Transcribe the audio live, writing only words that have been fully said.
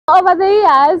Over the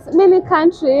years, many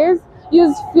countries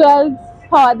use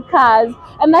fuel-powered cars,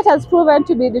 and that has proven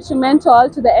to be detrimental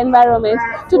to the environment.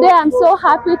 Today, I'm so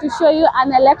happy to show you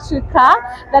an electric car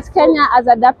that Kenya has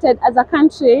adopted as a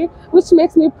country, which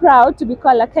makes me proud to be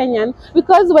called a Kenyan,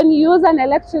 because when you use an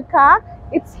electric car,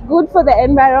 it's good for the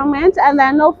environment and there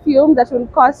are no fumes that will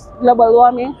cause global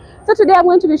warming. So today I'm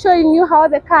going to be showing you how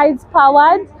the car is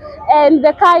powered, and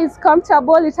the car is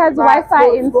comfortable. It has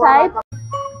Wi-Fi inside.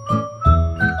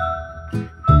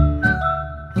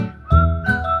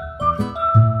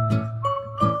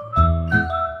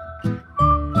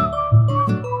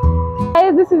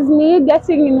 This is me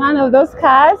getting in one of those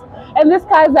cars, and these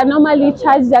cars are normally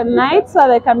charged at night so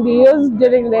they can be used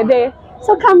during the day.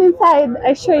 So come inside,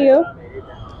 I show you.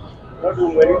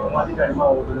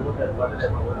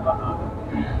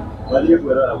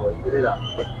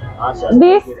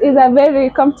 This is a very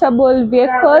comfortable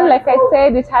vehicle. Like I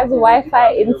said, it has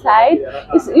Wi-Fi inside.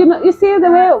 You see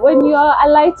the way when you are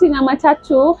alighting a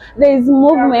Matatu, there is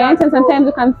movement and sometimes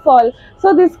you can fall.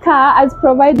 So this car is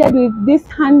provided with these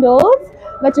handles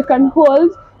that you can hold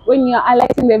when you're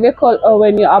alighting the vehicle or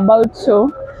when you're about to.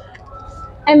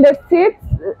 And the seats,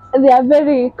 they are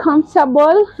very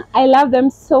comfortable. I love them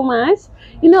so much.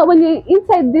 You know, when you're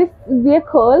inside this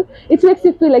vehicle, it makes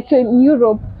you feel like you're in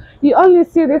Europe. You only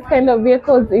see this kind of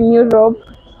vehicles in Europe.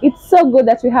 It's so good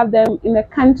that we have them in the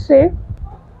country.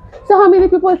 So how many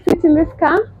people sit in this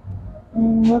car?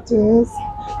 What is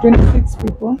 26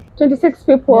 people. 26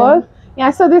 people. Yeah,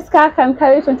 so this car can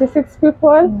carry 26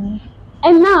 people.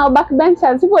 And now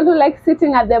backbenchers, people who like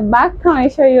sitting at the back, come I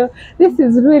show you. This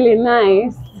is really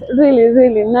nice,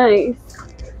 really nice.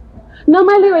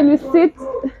 Normally when you sit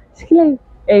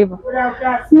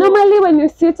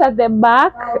at the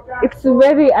back, it's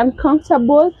very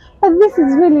uncomfortable, but this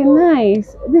is really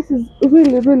nice. This is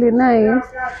really nice.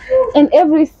 And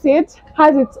every seat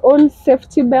has its own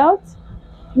safety belt.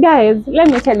 Guys, let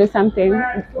me tell you something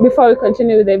before we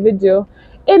continue with the video.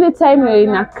 Anytime you're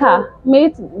in a car, may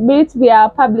it be a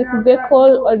public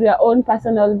vehicle or your own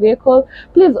personal vehicle,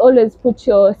 please always put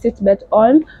your seatbelt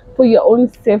on for your own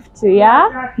safety. Yeah.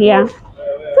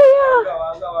 So yeah,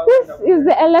 this is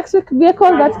the electric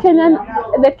vehicle that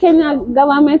the Kenyan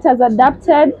government has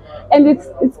adopted, and it's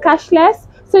cashless.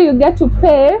 So you get to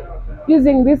pay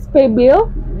using this pay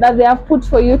bill that they have put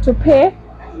for you to pay.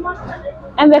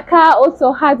 And the car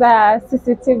also has a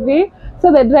CCTV.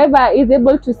 So the driver is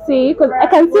able to see, because I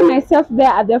can see myself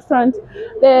there at the front.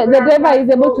 The driver is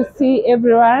able to see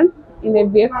everyone in the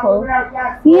vehicle.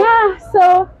 Yeah,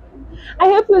 so I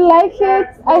hope you like it.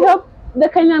 I hope the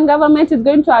Kenyan government is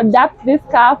going to adapt this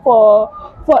car for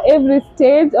every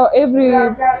state or every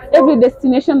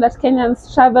destination that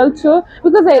Kenyans travel to,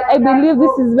 because I believe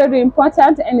this is very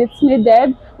important and it's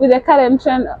needed with the current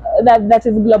trend that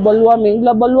is global warming.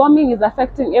 Global warming is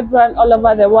affecting everyone all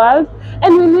over the world,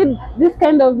 and we need this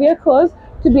kind of vehicles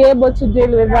to be able to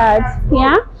deal with that.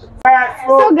 Yeah.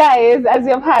 So guys, as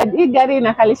you've heard, hii gari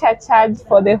inakalisha charge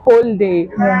for the whole day.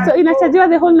 So inachargewa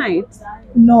the whole night?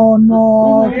 No,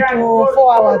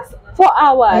 4 hours. 4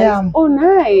 hours? Oh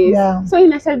nice. So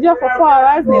inachargewa for 4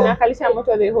 hours na inakalisha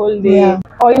moto the whole day.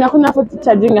 Or inakuna for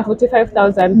charging ya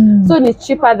 45,000. So it's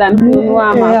cheaper than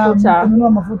kununua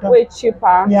mafuta. Way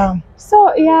cheaper.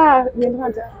 So yeah.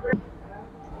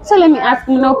 So let me ask,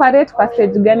 mna operate kwa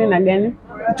stage gani na gani?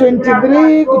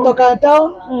 23 kutoka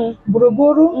town,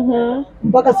 Buruburu,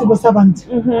 mpaka Civil Servant.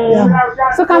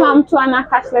 So kama mtu ana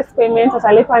cashless payment,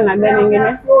 atalipa na gani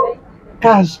nyingine?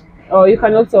 Cash. Or you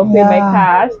can also pay by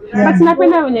cash. But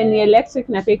napenda when ni electric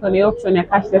na pay on the option ya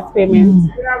cashless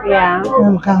payment.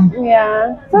 Welcome.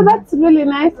 So that's really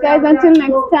nice, guys. Until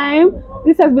next time,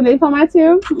 this has been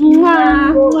informative.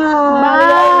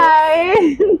 Bye.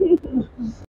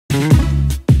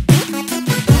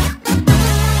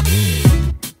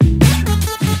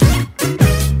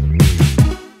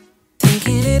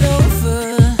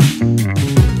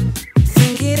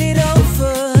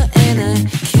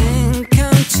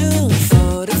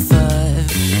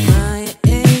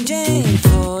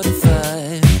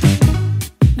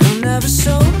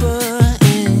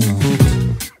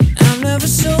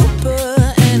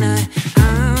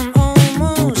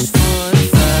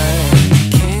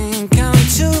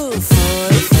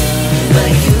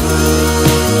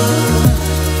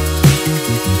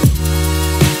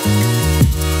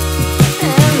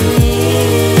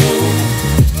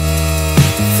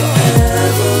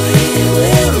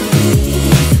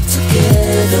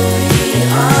 Together we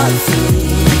are free.